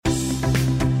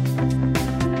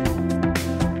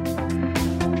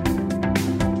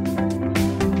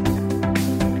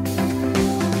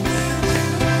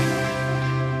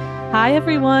Hi,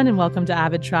 everyone, and welcome to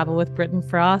Avid Travel with Britton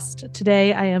Frost.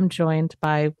 Today, I am joined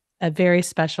by a very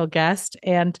special guest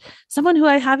and someone who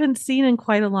I haven't seen in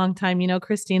quite a long time. You know,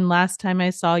 Christine, last time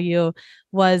I saw you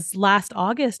was last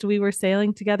August. We were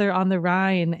sailing together on the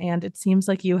Rhine, and it seems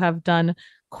like you have done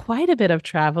quite a bit of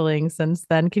traveling since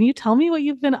then. Can you tell me what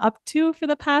you've been up to for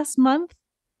the past month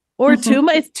or 2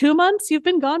 months? It's 2 months. You've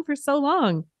been gone for so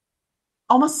long.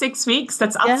 Almost 6 weeks.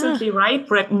 That's Yeah. absolutely right,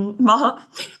 Britton. Well,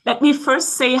 let me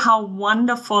first say how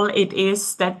wonderful it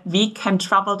is that we can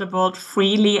travel the world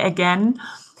freely again,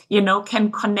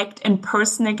 can connect in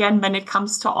person again when it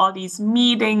comes to all these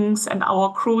meetings and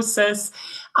our cruises.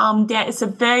 There is a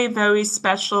very, very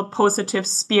special positive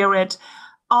spirit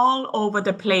all over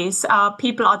the place.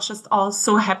 People are just all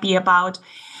so happy about.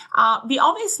 We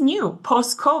always knew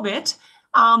post-COVID,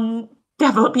 um,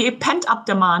 there will be a pent-up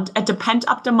demand, and the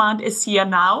pent-up demand is here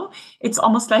now. It's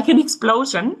almost like an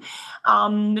explosion.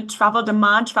 Travel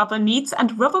demand, travel needs,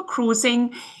 and river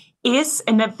cruising is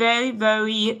in a very,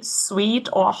 very sweet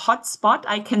or hot spot,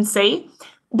 I can say,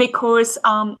 because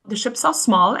the ships are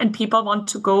small and people want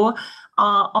to go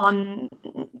on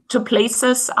to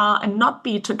places and not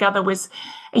be together with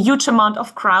a huge amount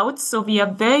of crowds. So we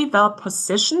are very well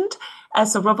positioned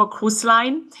as a river cruise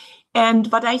line.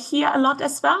 And what I hear a lot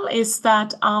as well is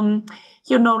that,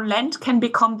 land can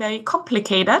become very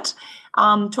complicated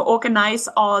to organize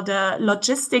all the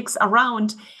logistics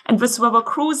around. And with river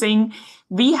cruising,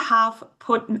 we have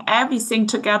put everything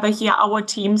together here, our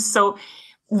teams. So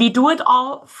we do it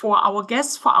all for our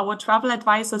guests, for our travel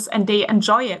advisors, and they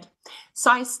enjoy it.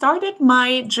 So I started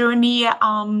my journey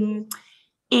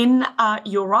in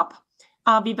Europe.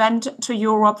 We went to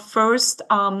Europe first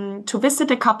to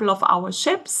visit a couple of our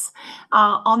ships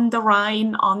on the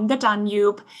Rhine, on the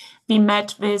Danube. We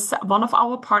met with one of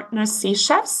our partners, Sea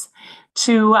Chefs,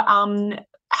 to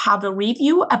have a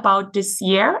review about this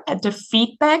year, the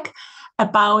feedback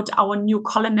about our new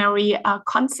culinary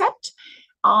concept.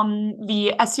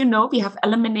 As you know, we have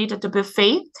eliminated the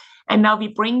buffet, and now we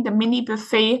bring the mini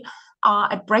buffet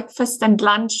at breakfast and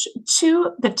lunch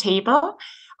to the table.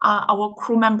 Our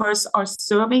crew members are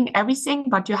serving everything,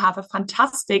 but you have a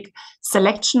fantastic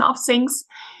selection of things.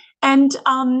 And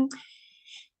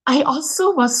I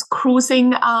also was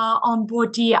cruising on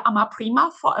board the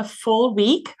Amaprima for a full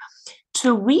week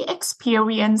to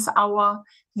re-experience our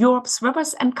Europe's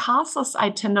Rivers and Castles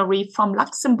itinerary from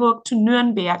Luxembourg to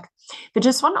Nuremberg, which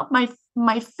is one of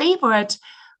my favorite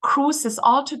cruises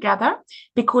altogether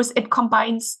because it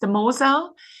combines the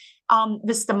Mosel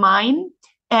with the Main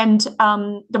and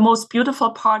the most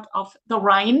beautiful part of the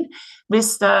Rhine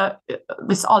with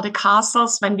all the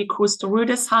castles when we cruise to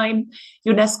Rüdesheim,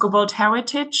 UNESCO World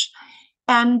Heritage.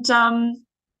 And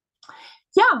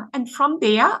and from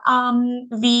there,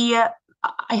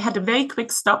 I had a very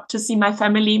quick stop to see my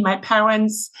family, my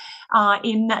parents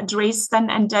in Dresden,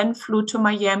 and then flew to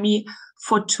Miami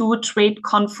for two trade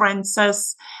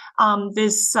conferences.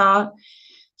 This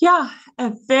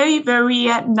a very, very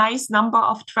nice number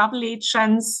of travel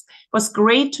agents. It was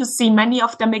great to see many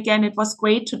of them again. It was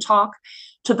great to talk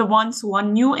to the ones who are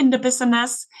new in the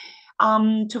business,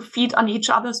 to feed on each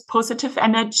other's positive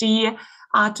energy,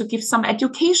 to give some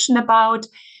education about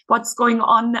what's going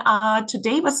on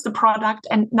today with the product.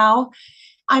 And now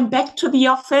I'm back to the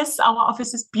office. Our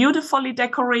office is beautifully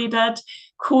decorated.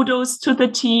 Kudos to the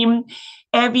team.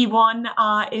 Everyone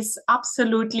is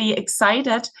absolutely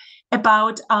excited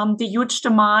about the huge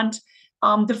demand.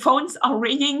 The phones are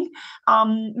ringing.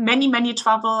 Many, many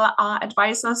travel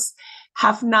advisors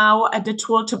have now the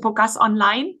tool to book us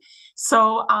online.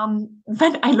 So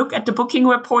when I look at the booking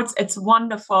reports, it's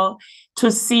wonderful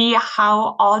to see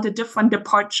how all the different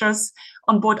departures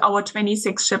on board our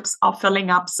 26 ships are filling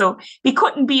up. So we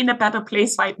couldn't be in a better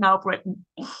place right now, Britton.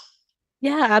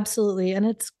 Yeah, absolutely. And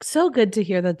it's so good to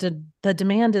hear that the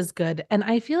demand is good. And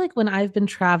I feel like when I've been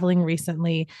traveling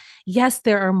recently, yes,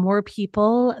 there are more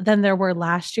people than there were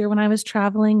last year when I was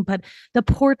traveling, but the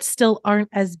ports still aren't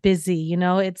as busy. You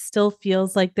know, it still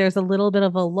feels like there's a little bit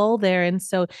of a lull there. And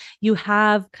so you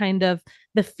have kind of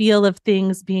the feel of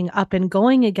things being up and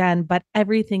going again, but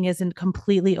everything isn't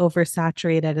completely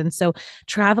oversaturated. And so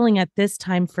traveling at this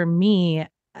time for me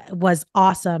was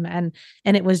awesome, and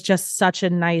it was just such a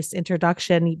nice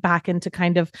introduction back into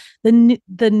kind of the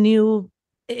new,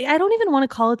 I don't even want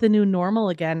to call it the new normal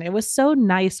again. It was so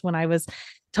nice when I was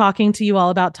talking to you all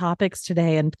about topics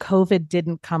today and COVID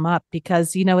didn't come up,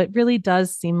 because you know it really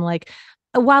does seem like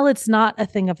while it's not a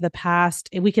thing of the past,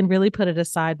 we can really put it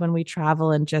aside when we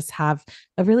travel and just have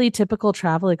a really typical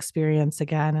travel experience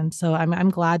again. And so I'm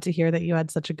glad to hear that you had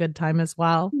such a good time as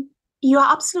well. You're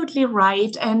absolutely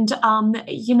right. And,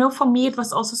 for me, it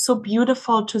was also so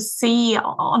beautiful to see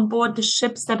on board the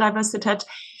ships that I visited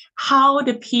how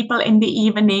the people in the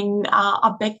evening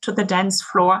are back to the dance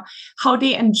floor, how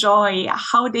they enjoy,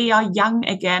 how they are young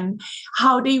again,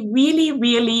 how they really,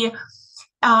 really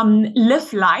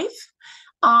live life.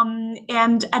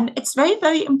 And it's very,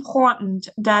 very important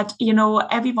that,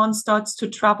 everyone starts to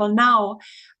travel now,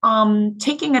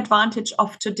 taking advantage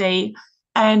of today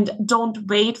and don't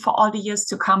wait for all the years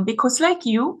to come. Because like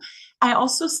you, I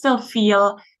also still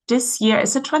feel this year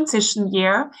is a transition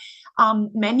year.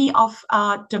 Many of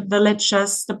the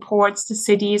villages, the ports, the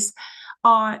cities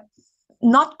are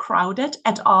not crowded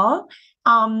at all.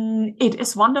 It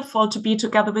is wonderful to be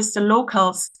together with the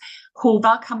locals who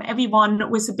welcome everyone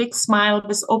with a big smile,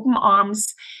 with open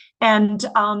arms. And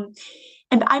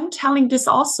I'm telling this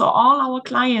also, all our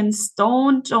clients,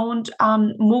 don't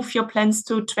move your plans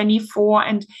to 24.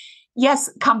 And yes,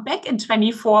 come back in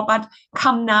 24, but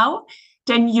come now.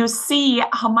 Then you see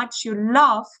how much you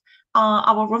love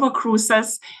our river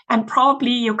cruises, and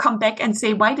probably you come back and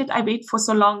say, why did I wait for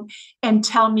so long? And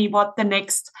tell me what the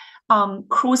next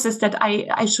cruises that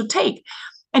I should take.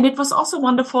 And it was also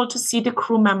wonderful to see the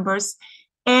crew members,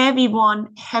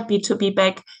 everyone happy to be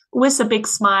back with a big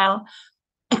smile.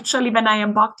 Actually, when I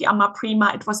embarked the Ama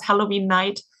Prima, it was Halloween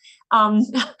night. Um,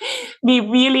 we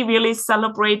really, really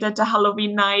celebrated the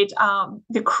Halloween night.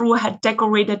 The crew had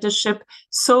decorated the ship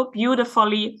so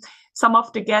beautifully. Some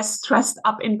of the guests dressed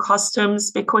up in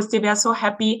costumes because they were so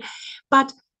happy.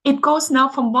 But it goes now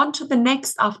from one to the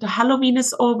next. After Halloween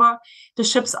is over, the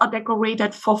ships are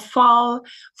decorated for fall,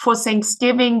 for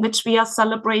Thanksgiving, which we are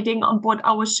celebrating on board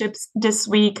our ships this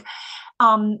week.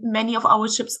 Many of our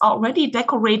ships are already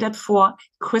decorated for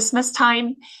Christmas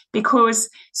time because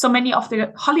so many of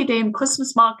the holiday and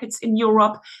Christmas markets in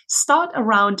Europe start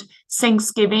around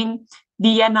Thanksgiving.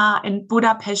 Vienna and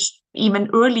Budapest, even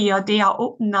earlier, they are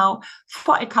open now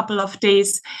for a couple of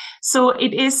days. So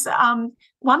it is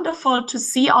wonderful to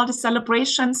see all the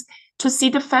celebrations, to see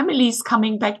the families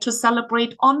coming back to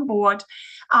celebrate on board,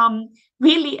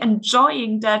 really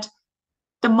enjoying that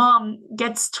the mom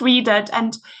gets treated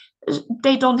and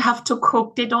they don't have to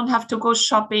cook, they don't have to go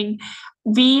shopping.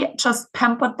 We just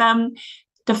pamper them.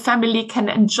 The family can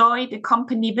enjoy the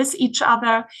company with each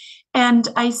other. And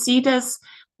I see this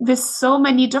with so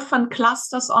many different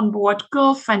clusters on board,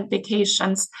 girlfriend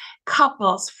vacations,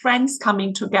 couples, friends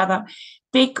coming together,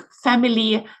 big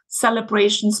family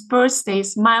celebrations,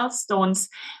 birthdays, milestones,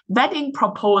 wedding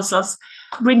proposals,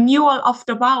 renewal of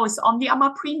the vows. On the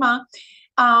Ama Prima,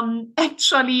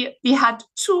 actually, we had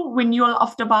 2 renewal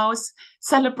of the vows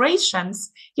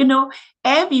celebrations.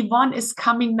 Everyone is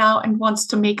coming now and wants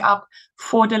to make up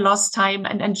for the lost time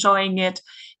and enjoying it.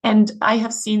 And I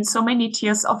have seen so many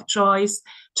tears of joy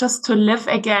just to live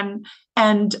again.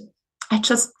 And I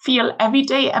just feel every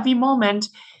day, every moment,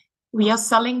 we are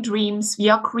selling dreams, we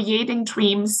are creating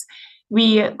dreams,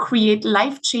 we create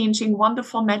life-changing,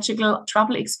 wonderful, magical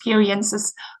travel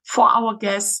experiences for our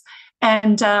guests.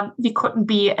 And we couldn't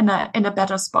be in a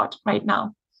better spot right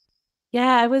now.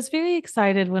 Yeah, I was very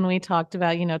excited when we talked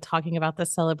about, talking about the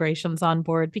celebrations on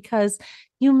board because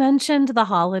you mentioned the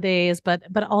holidays, but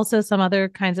also some other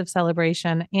kinds of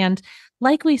celebration. And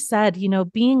like we said,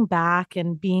 being back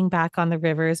on the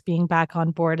rivers, being back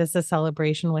on board is a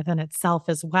celebration within itself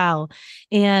as well.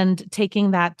 And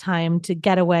taking that time to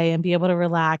get away and be able to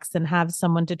relax and have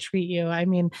someone to treat you. I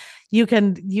mean, you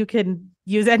can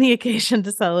use any occasion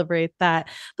to celebrate that.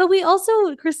 But we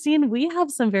also, Christine, we have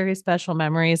some very special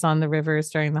memories on the rivers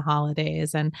during the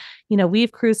holidays. And,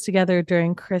 we've cruised together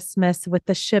during Christmas with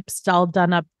the ships all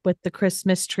done up with the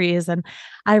Christmas trees. And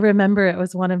I remember it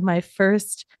was one of my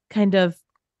first kind of,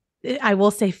 I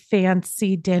will say,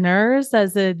 fancy dinners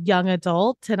as a young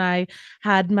adult. And I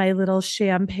had my little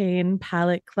champagne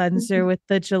palate cleanser with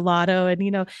the gelato.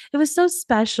 And, it was so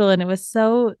special. And it was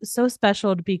so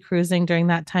special to be cruising during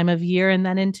that time of year and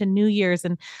then into New Year's.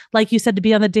 And like you said, to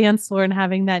be on the dance floor and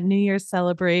having that New Year's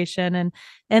celebration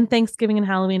and Thanksgiving and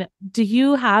Halloween. Do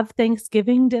you have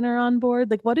Thanksgiving dinner on board?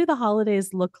 Like, what do the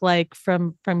holidays look like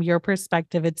from your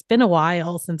perspective? It's been a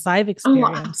while since I've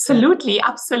experienced absolutely, it.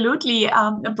 Absolutely.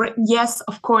 Yes,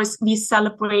 of course, we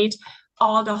celebrate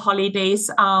all the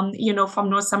holidays, from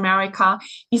North America.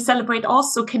 We celebrate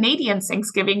also Canadian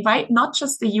Thanksgiving, right? Not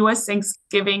just the US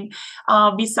Thanksgiving.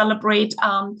 We celebrate,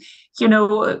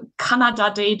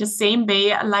 Canada Day the same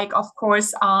way, like, of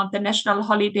course, the national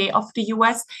holiday of the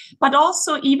US, but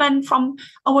also even from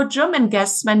our German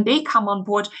guests when they come on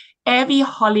board, every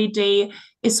holiday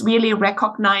is really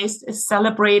recognized, is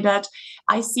celebrated.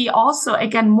 I see also,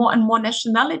 again, more and more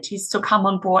nationalities to come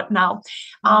on board now.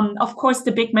 Of course,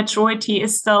 the big majority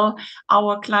is still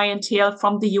our clientele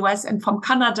from the US and from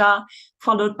Canada,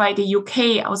 followed by the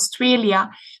UK, Australia.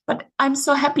 But I'm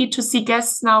so happy to see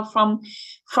guests now from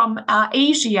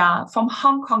Asia, from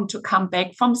Hong Kong to come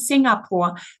back, from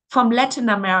Singapore, from Latin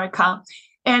America.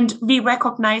 And we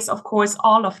recognize, of course,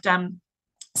 all of them.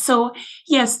 So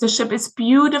yes, the ship is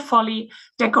beautifully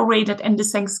decorated in the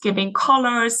Thanksgiving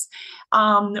colors,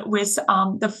 with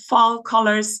the fall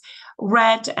colors,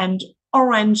 red and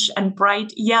orange and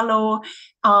bright yellow,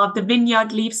 the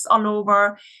vineyard leaves all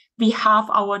over. We have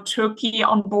our turkey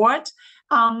on board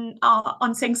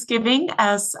on Thanksgiving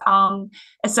as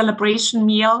a celebration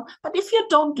meal. But if you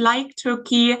don't like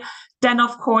turkey, then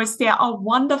of course there are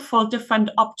wonderful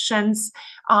different options,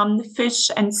 fish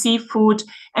and seafood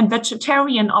and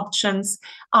vegetarian options.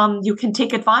 You can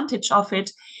take advantage of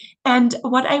it. And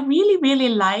what I really, really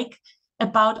like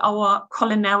about our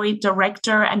culinary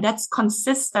director, and that's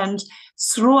consistent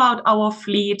throughout our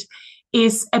fleet,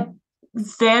 is a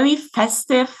very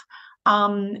festive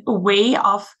way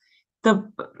of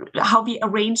how we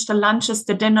arrange the lunches,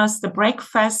 the dinners, the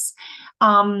breakfasts.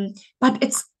 But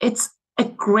it's a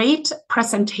great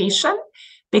presentation,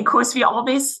 because we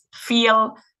always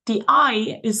feel the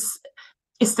eye is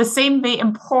the same way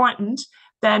important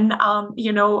than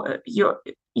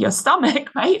your stomach,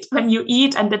 right? When you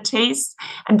eat, and the taste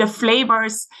and the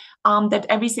flavors, that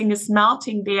everything is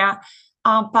melting there.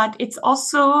 But it's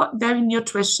also very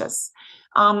nutritious.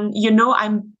 I'm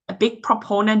a big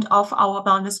proponent of our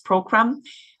wellness program.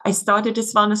 I started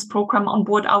this wellness program on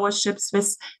board our ships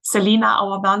with Selena,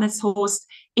 our wellness host,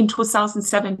 in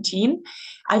 2017.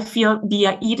 I feel we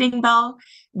are eating well.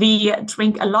 We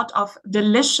drink a lot of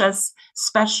delicious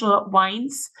special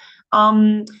wines.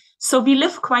 So we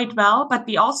live quite well, but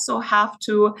we also have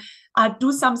to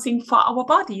do something for our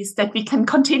bodies, that we can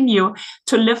continue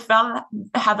to live well,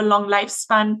 have a long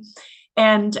lifespan.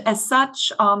 And as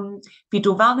such, we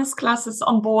do wellness classes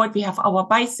on board. We have our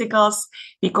bicycles.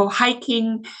 We go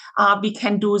hiking. We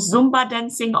can do Zumba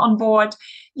dancing on board.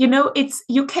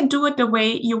 You can do it the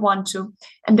way you want to.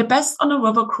 And the best on a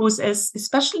river cruise is,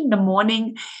 especially in the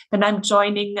morning, when I'm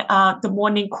joining the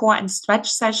morning core and stretch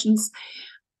sessions,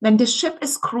 when the ship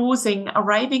is cruising,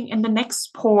 arriving in the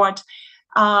next port,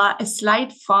 a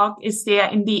slight fog is there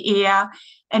in the air,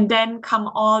 and then come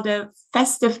all the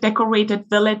festive decorated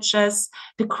villages,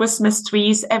 the Christmas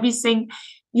trees, everything.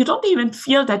 You don't even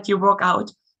feel that you work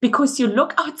out, because you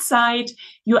look outside,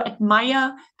 you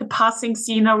admire the passing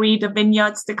scenery, the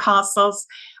vineyards, the castles,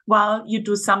 while you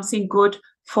do something good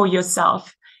for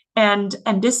yourself. And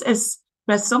this is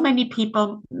where so many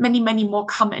people, many, many more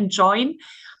come and join.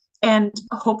 And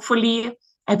hopefully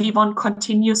everyone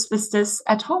continues with this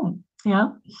at home. Yeah.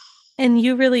 And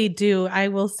you really do. I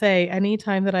will say,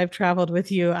 anytime that I've traveled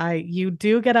with you, you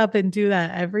do get up and do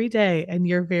that every day. And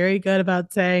you're very good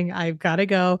about saying, I've got to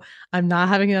go. I'm not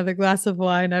having another glass of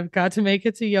wine. I've got to make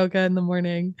it to yoga in the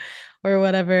morning or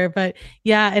whatever. But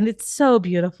yeah, and it's so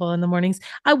beautiful in the mornings.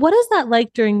 What is that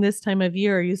like during this time of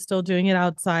year? Are you still doing it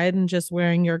outside and just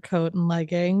wearing your coat and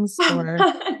leggings, or?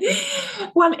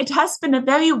 Well, it has been a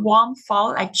very warm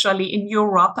fall actually in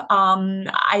Europe.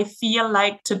 I feel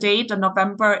like today, the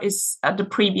November is the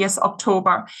previous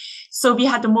October. So we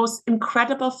had the most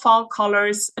incredible fall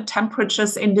colors,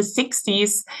 temperatures in the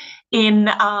 60s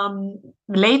in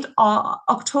late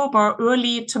October,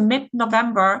 early to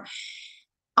mid-November.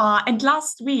 And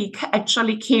last week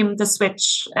actually came the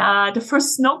switch. The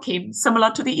first snow came,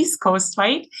 similar to the East Coast,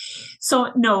 right?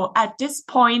 So no, at this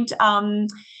point,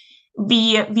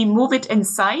 we move it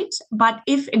inside. But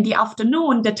if in the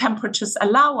afternoon the temperatures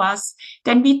allow us,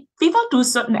 then we will do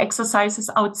certain exercises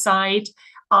outside,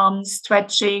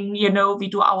 stretching. We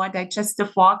do our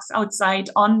digestive walks outside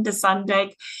on the sun deck.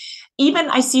 Even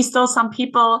I see still some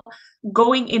people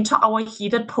going into our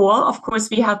heated pool. Of course,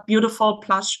 we have beautiful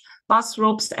plush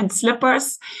bathrobes and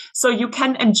slippers, so you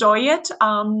can enjoy it,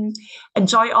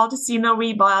 enjoy all the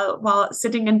scenery while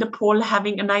sitting in the pool,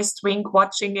 having a nice drink,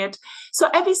 watching it. So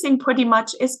everything pretty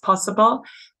much is possible,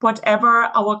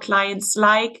 whatever our clients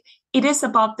like. It is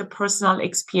about the personal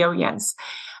experience.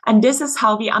 And this is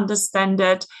how we understand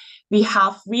it. We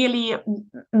have really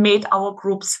made our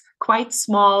groups quite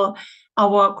small.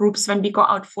 Our groups, when we go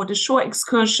out for the shore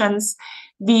excursions,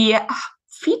 we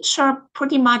feature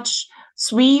pretty much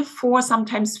 3, 4,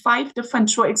 sometimes 5 different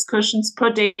shore excursions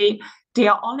per day. They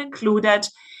are all included,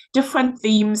 different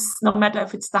themes, no matter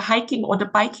if it's the hiking or the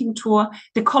biking tour,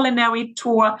 the culinary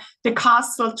tour, the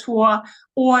castle tour,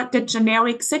 or the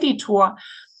generic city tour.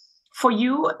 for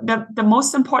you, the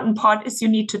most important part is you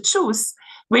need to choose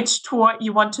which tour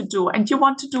you want to do, and you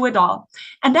want to do it all.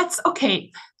 And that's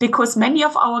okay, because many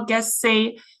of our guests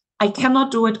say, I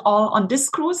cannot do it all on this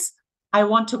cruise. I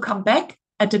want to come back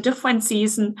at a different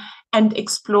season and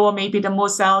explore maybe the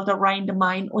Moselle, the Rhine, the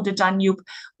Main, or the Danube,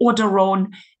 or the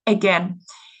Rhone again.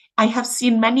 I have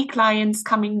seen many clients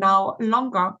coming now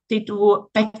longer. They do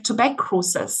back-to-back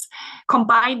cruises,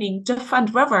 combining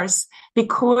different rivers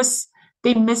because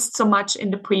they missed so much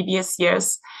in the previous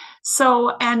years.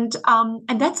 So, and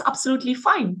that's absolutely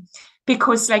fine,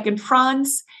 because like in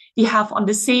France, we have on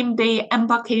the same day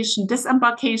embarkation,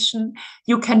 disembarkation.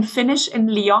 You can finish in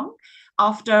Lyon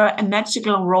after a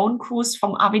magical Rhone cruise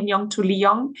from Avignon to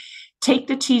Lyon, take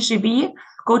the TGV,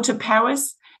 go to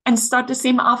Paris, and start the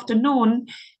same afternoon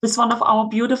with one of our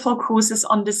beautiful cruises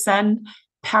on the Seine,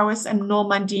 Paris and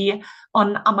Normandy,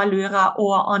 on Amalura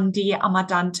or on the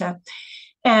Amadante.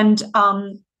 And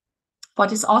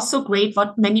what is also great,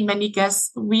 what many, many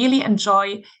guests really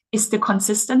enjoy, is the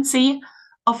consistency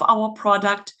of our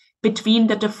product between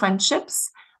the different ships.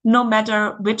 No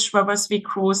matter which rivers we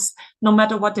cruise, no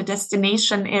matter what the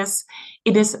destination is,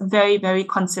 it is very, very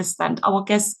consistent. Our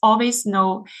guests always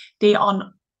know they are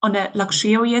on a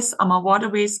luxurious AMA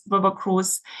Waterways river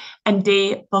cruise, and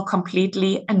they will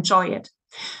completely enjoy it.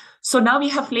 So now we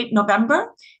have late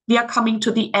November. We are coming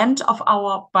to the end of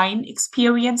our wine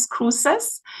experience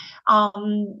cruises.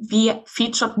 We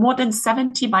featured more than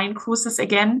 70 wine cruises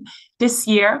again this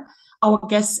year. Our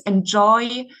guests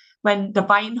enjoy when the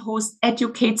wine host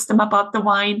educates them about the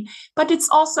wine, but it's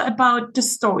also about the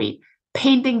story,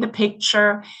 painting the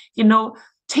picture,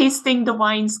 tasting the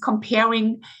wines,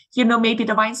 comparing, maybe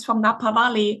the wines from Napa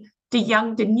Valley,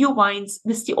 the new wines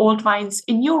with the old wines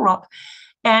in Europe,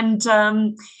 and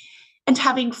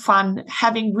having fun,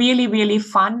 having really, really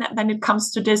fun when it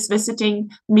comes to this, visiting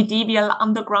medieval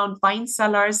underground wine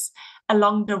cellars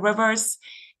along the rivers.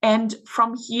 And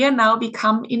from here now we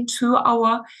come into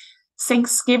our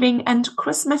Thanksgiving and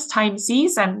Christmas time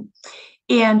season.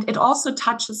 And it also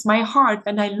touches my heart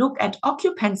when I look at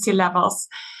occupancy levels.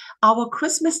 Our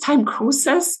Christmas time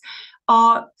cruises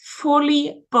are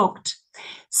fully booked.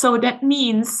 So that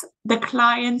means the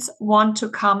clients want to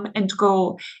come and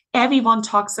go. Everyone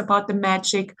talks about the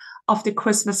magic of the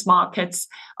Christmas markets,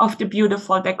 of the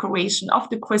beautiful decoration, of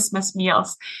the Christmas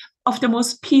meals, of the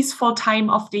most peaceful time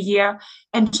of the year,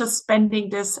 and just spending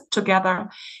this together.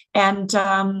 And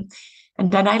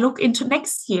then I look into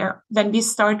next year, when we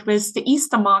start with the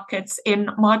Easter markets in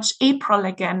March, April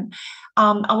again,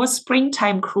 our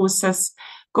springtime cruises,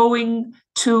 going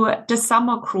to the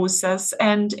summer cruises,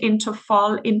 and into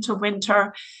fall, into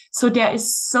winter. So there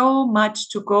is so much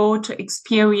to go, to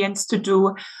experience, to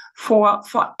do for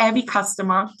every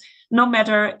customer, no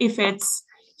matter if it's,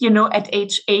 at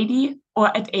age 80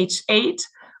 or at age 8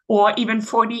 or even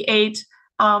 48.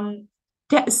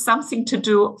 There is something to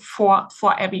do for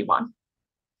everyone.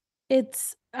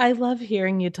 I love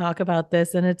hearing you talk about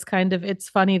this. And it's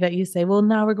funny that you say, well,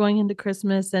 now we're going into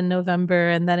Christmas and November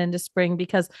and then into spring,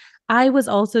 because I was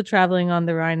also traveling on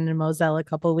the Rhine and Moselle a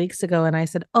couple of weeks ago. And I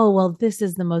said, oh, well, this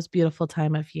is the most beautiful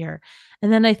time of year.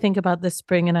 And then I think about the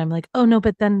spring and I'm like, oh, no,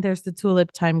 but then there's the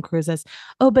tulip time cruises.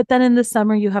 Oh, but then in the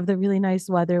summer, you have the really nice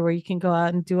weather where you can go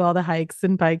out and do all the hikes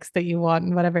and bikes that you want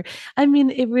and whatever. I mean,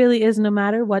 it really is, no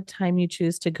matter what time you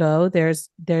choose to go, there's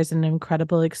an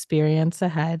incredible experience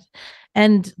ahead.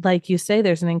 And like you say,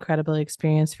 there's an incredible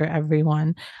experience for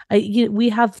everyone. We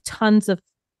have tons of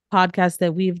podcasts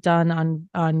that we've done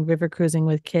on river cruising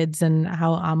with kids, and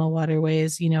how AMA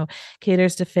Waterways,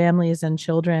 caters to families and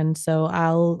children. So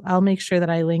I'll make sure that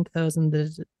I link those in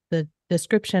the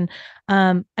description.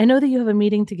 I know that you have a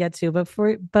meeting to get to,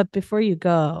 but before you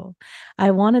go,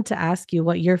 I wanted to ask you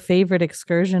what your favorite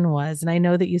excursion was. And I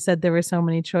know that you said there were so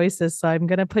many choices, so I'm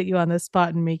going to put you on the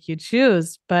spot and make you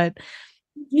choose. But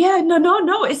yeah,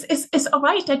 no. It's all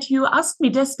right that you asked me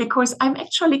this, because I'm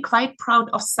actually quite proud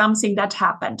of something that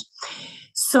happened.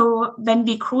 So when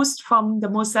we cruised from the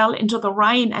Moselle into the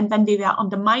Rhine, and then we were on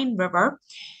the Main River,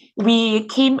 we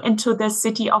came into the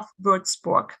city of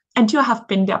Würzburg. And you have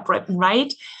been there, Britain,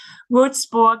 right?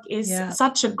 Würzburg is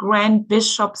such a grand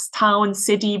bishop's town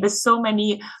city with so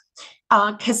many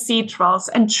cathedrals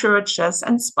and churches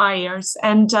and spires,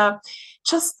 and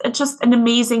just an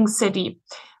amazing city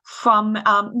from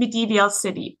medieval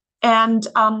city. And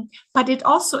but it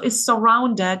also is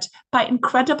surrounded by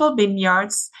incredible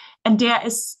vineyards, and there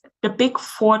is the big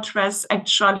fortress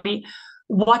actually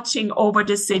watching over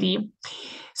the city.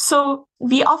 So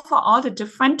we offer all the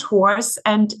different tours,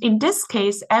 and in this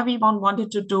case, everyone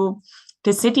wanted to do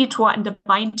the city tour and the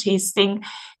wine tasting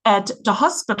at the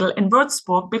hospital in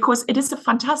Würzburg, because it is a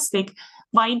fantastic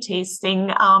wine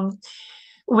tasting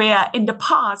where in the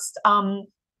past,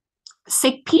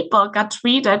 sick people got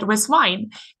treated with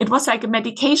wine. It was like a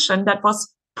medication that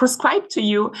was prescribed to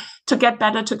you to get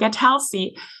better, to get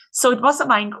healthy. So it was a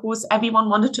wine cruise. Everyone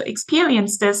wanted to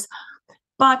experience this.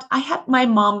 But I had my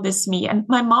mom with me, and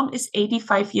my mom is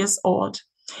 85 years old.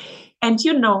 And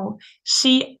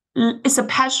she is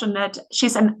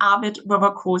she's an avid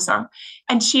river cruiser,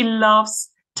 and she loves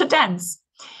to dance.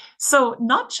 So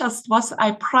not just was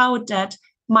I proud that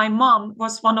my mom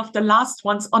was one of the last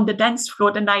ones on the dance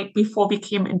floor the night before we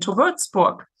came into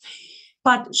Würzburg,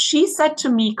 but she said to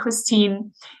me,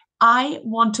 Christine, I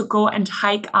want to go and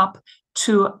hike up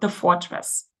to the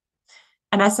fortress.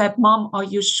 And I said, Mom, are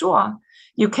you sure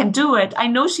you can do it? I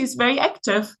know she's very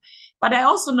active, but I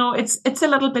also know it's a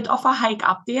little bit of a hike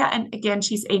up there. And again,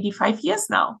 she's 85 years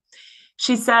now.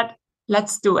 She said,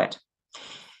 let's do it.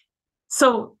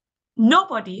 So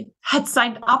nobody had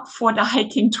signed up for the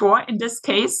hiking tour in this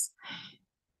case.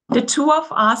 The two of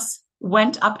us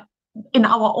went up in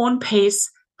our own pace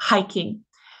hiking.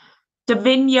 The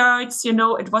vineyards,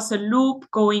 it was a loop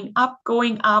going up,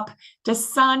 going up. The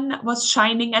sun was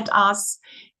shining at us.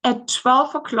 At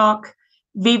 12 o'clock,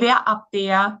 we were up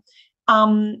there.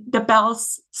 The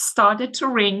bells started to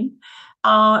ring.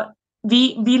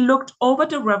 We looked over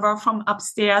the river from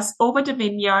upstairs, over the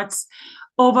vineyards,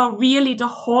 over really the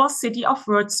whole city of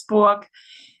Würzburg.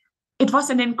 It was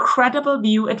an incredible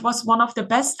view. It was one of the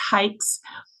best hikes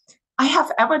I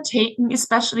have ever taken,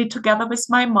 especially together with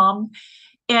my mom.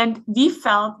 And we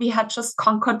felt we had just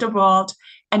conquered the world.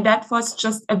 And that was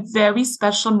just a very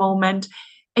special moment.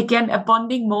 Again, a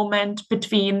bonding moment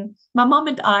between my mom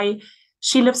and I.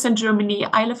 She lives in Germany.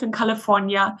 I live in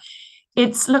California.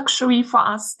 It's luxury for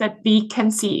us that we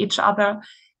can see each other.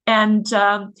 And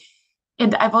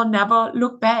I will never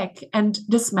look back. And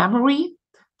this memory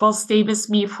will stay with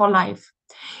me for life.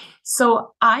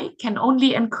 So I can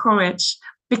only encourage,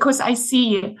 because I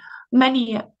see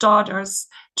many daughters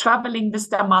traveling with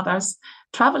their mothers,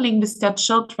 traveling with their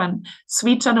children,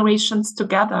 3 generations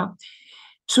together,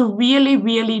 to really,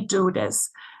 really do this.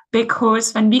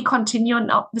 Because when we continue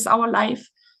with our life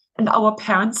and our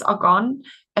parents are gone,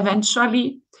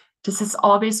 eventually, this is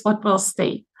always what will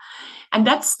stay. And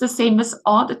that's the same with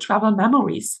all the travel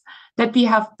memories that we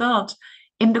have built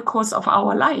in the course of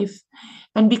our life.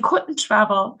 When we couldn't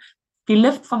travel, we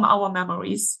lived from our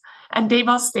memories, and they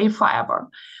will stay forever.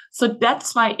 So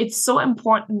that's why it's so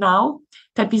important now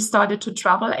that we started to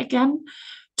travel again,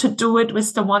 to do it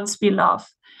with the ones we love,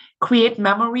 create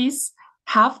memories,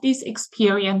 have these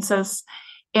experiences,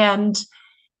 and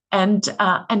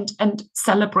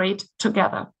celebrate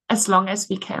together as long as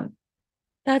we can.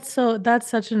 That's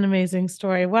such an amazing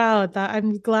story. Wow,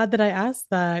 I'm glad that I asked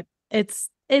that.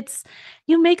 It's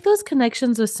you make those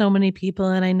connections with so many people,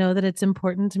 and I know that it's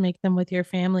important to make them with your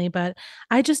family, but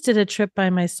I just did a trip by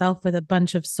myself with a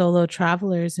bunch of solo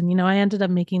travelers, and I ended up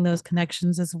making those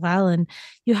connections as well, and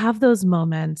you have those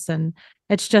moments, and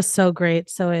it's just so great.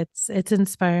 So it's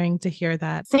inspiring to hear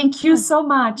that. Thank you so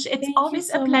much. It's Thank you always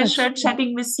a so pleasure much.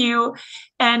 chatting with you,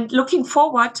 and looking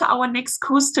forward to our next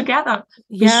cruise together.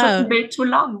 We Yeah, shouldn't wait too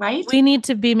long, right? we need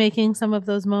to be making some of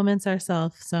those moments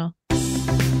ourselves. So